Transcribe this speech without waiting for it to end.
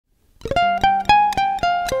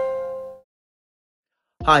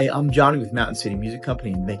Hi, I'm Johnny with Mountain City Music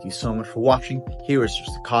Company, and thank you so much for watching. Here is your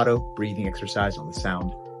staccato breathing exercise on the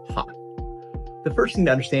sound ha. The first thing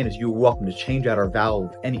to understand is you're welcome to change out our vowel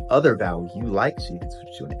with any other vowel you like, so you can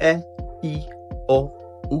switch to an e, o,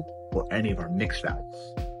 u, or any of our mixed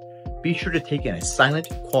vowels. Be sure to take in a silent,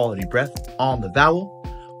 quality breath on the vowel.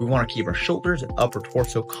 We want to keep our shoulders and upper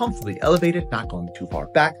torso comfortably elevated, not going too far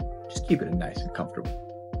back. Just keep it nice and comfortable.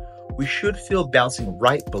 We should feel bouncing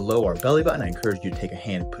right below our belly button. I encourage you to take a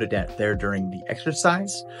hand and put it down there during the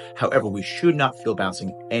exercise. However, we should not feel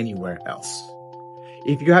bouncing anywhere else.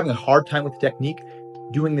 If you're having a hard time with the technique,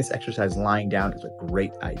 doing this exercise lying down is a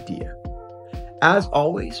great idea. As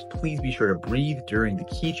always, please be sure to breathe during the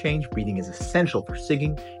key change. Breathing is essential for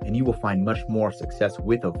singing, and you will find much more success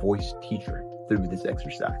with a voice teacher through this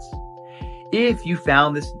exercise. If you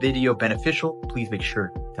found this video beneficial, please make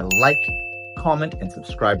sure to like, comment, and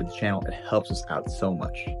subscribe to the channel. It helps us out so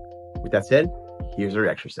much. With that said, here's our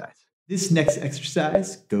exercise. This next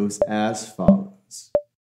exercise goes as follows.